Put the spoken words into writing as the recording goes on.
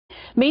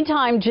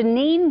Meantime,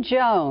 Janine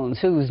Jones,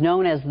 who's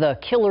known as the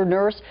killer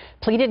nurse,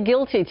 pleaded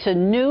guilty to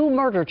new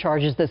murder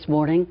charges this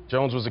morning.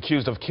 Jones was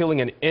accused of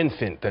killing an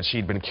infant that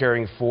she'd been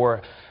caring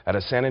for at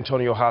a San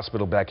Antonio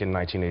hospital back in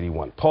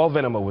 1981. Paul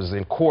Venema was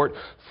in court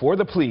for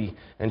the plea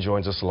and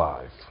joins us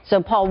live.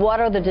 So, Paul, what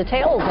are the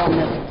details on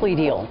this plea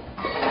deal?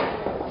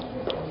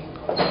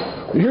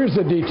 Here's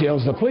the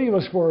details. The plea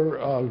was for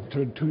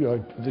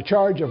the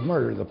charge of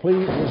murder. The plea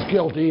was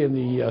guilty, and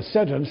the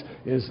sentence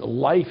is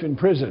life in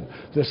prison.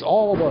 This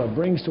all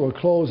brings to a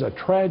close a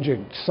tragic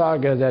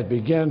saga that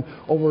began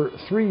over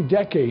 3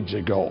 decades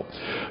ago.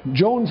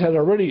 Jones had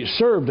already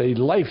served a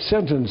life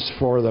sentence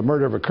for the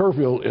murder of a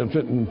Kerrville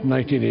infant in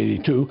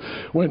 1982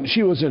 when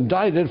she was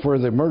indicted for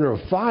the murder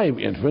of 5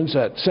 infants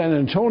at San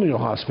Antonio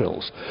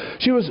hospitals.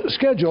 She was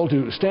scheduled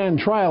to stand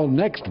trial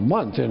next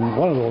month in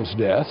one of those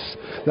deaths.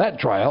 That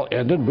trial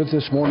ended with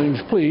this morning's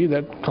plea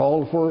that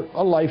called for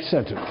a life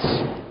sentence.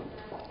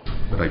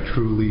 But I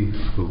truly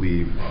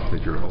believe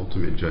that your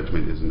ultimate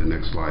judgment is in the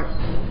next life.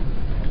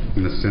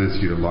 In the sentence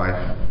to your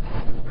life,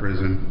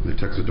 prison, the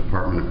Texas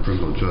Department of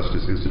Criminal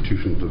Justice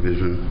Institutional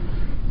Division,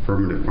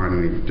 affirmative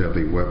finding of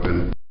deadly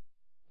weapon.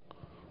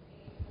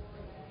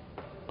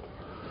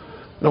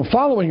 Now,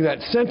 following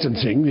that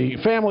sentencing, the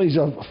families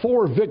of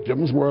 4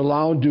 victims were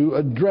allowed to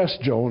address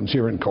Jones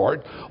here in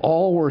court.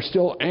 All were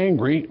still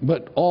angry,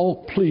 but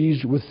all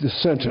pleased with the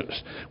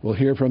sentence. We'll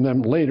hear from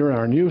them later in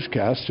our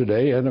newscast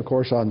today and, of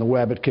course, on the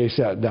web at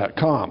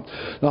ksat.com.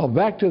 Now,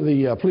 back to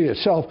the plea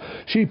itself.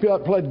 She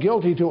pled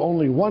guilty to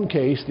only one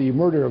case, the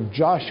murder of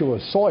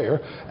Joshua Sawyer.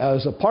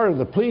 As a part of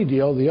the plea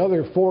deal, the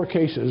other 4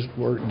 cases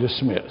were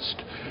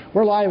dismissed.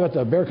 We're live at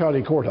the Bexar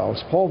County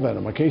Courthouse. Paul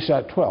Venema,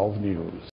 KSAT 12 News.